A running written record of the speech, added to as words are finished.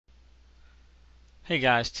Hey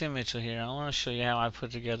guys, Tim Mitchell here. I want to show you how I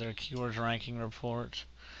put together a keywords ranking report,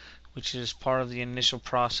 which is part of the initial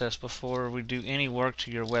process before we do any work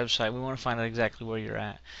to your website. We want to find out exactly where you're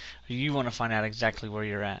at. Or you want to find out exactly where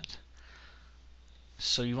you're at.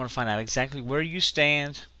 So you want to find out exactly where you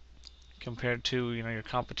stand compared to your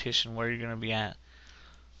competition, where you're going to be at.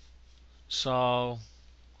 So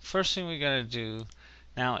first thing we got to do,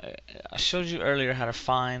 now I showed you earlier how to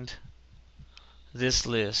find this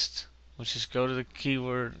list, which is go to the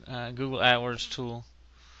keyword Google AdWords tool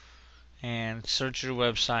and search your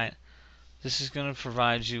website. This is going to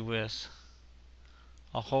provide you with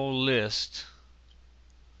a whole list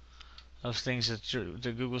of things that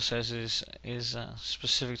Google says is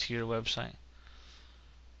specific to your website.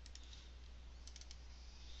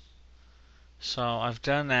 So I've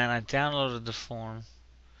done that. I downloaded the form.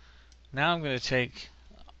 Now I'm going to take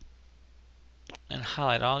and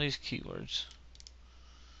highlight all these keywords.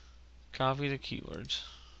 Copy the keywords.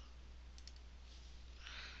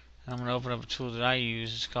 And I'm going to open up a tool that I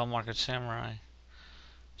use. It's called Market Samurai.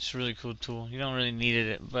 It's a really cool tool. You don't really need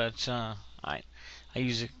it, but I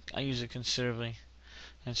use it considerably.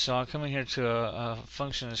 And so I'll come in here to a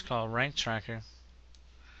function that's called Rank Tracker.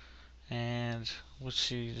 And let's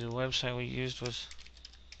see, the website we used was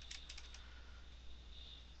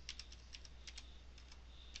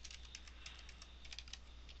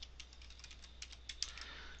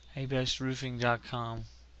absroofing.com.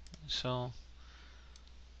 So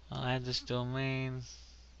I'll add this domain.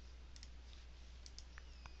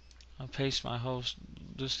 I'll paste my host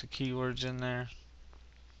list of keywords in there.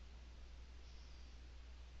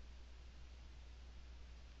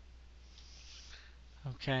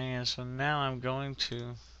 Okay, and so now I'm going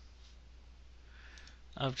to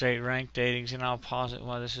update rank datings, and I'll pause it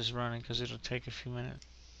while this is running because it'll take a few minutes.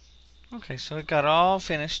 Okay, so it got all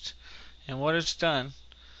finished, and what it's done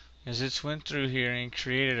is it's went through here and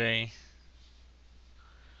created a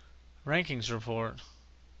rankings report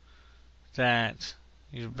that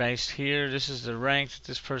you're based here. This is the rank that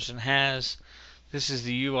this person has. This is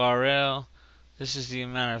the URL. This is the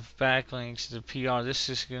amount of backlinks, the PR. This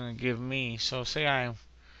is going to give me. So say I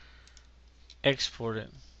export it.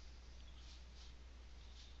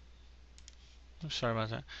 I'm sorry about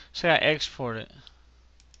that. Say I export it.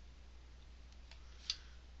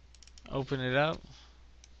 Open it up.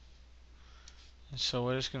 And so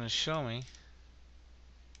what it's going to show me,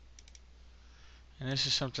 and this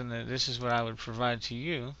is something that this is what I would provide to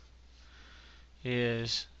you,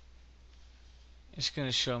 is it's going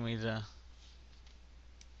to show me the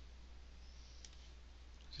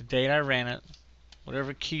date I ran it,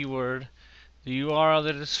 whatever keyword, the URL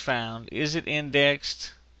that it's found, is it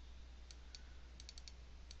indexed,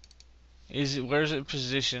 where's it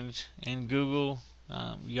positioned in Google,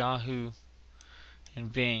 Yahoo,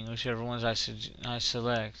 and Bing, whichever ones I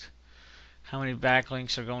select, how many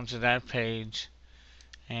backlinks are going to that page,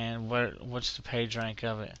 and what's the page rank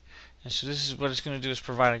of it. And so this is what it's going to do, is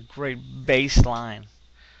provide a great baseline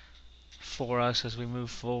for us as we move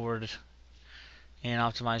forward in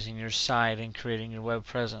optimizing your site and creating your web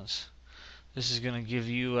presence. This is going to give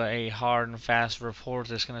you a hard and fast report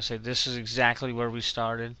that's going to say this is exactly where we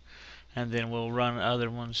started, and then we'll run other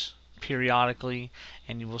ones periodically,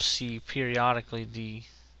 and you will see periodically the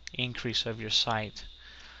increase of your site.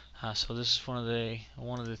 So this is one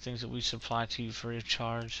of the things that we supply to you free of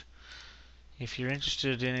charge. If you're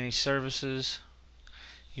interested in any services,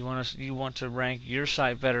 you want to rank your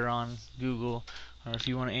site better on Google, or if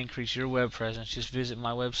you want to increase your web presence, just visit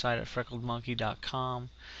my website at freckledmonkey.com.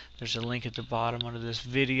 There's a link at the bottom under this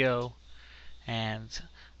video, and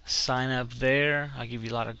sign up there. I'll give you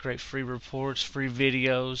a lot of great free reports, free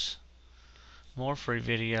videos, more free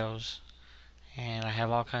videos, and I have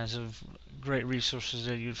all kinds of great resources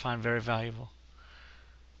that you'd find very valuable.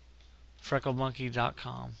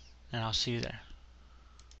 freckledmonkey.com, and I'll see you there.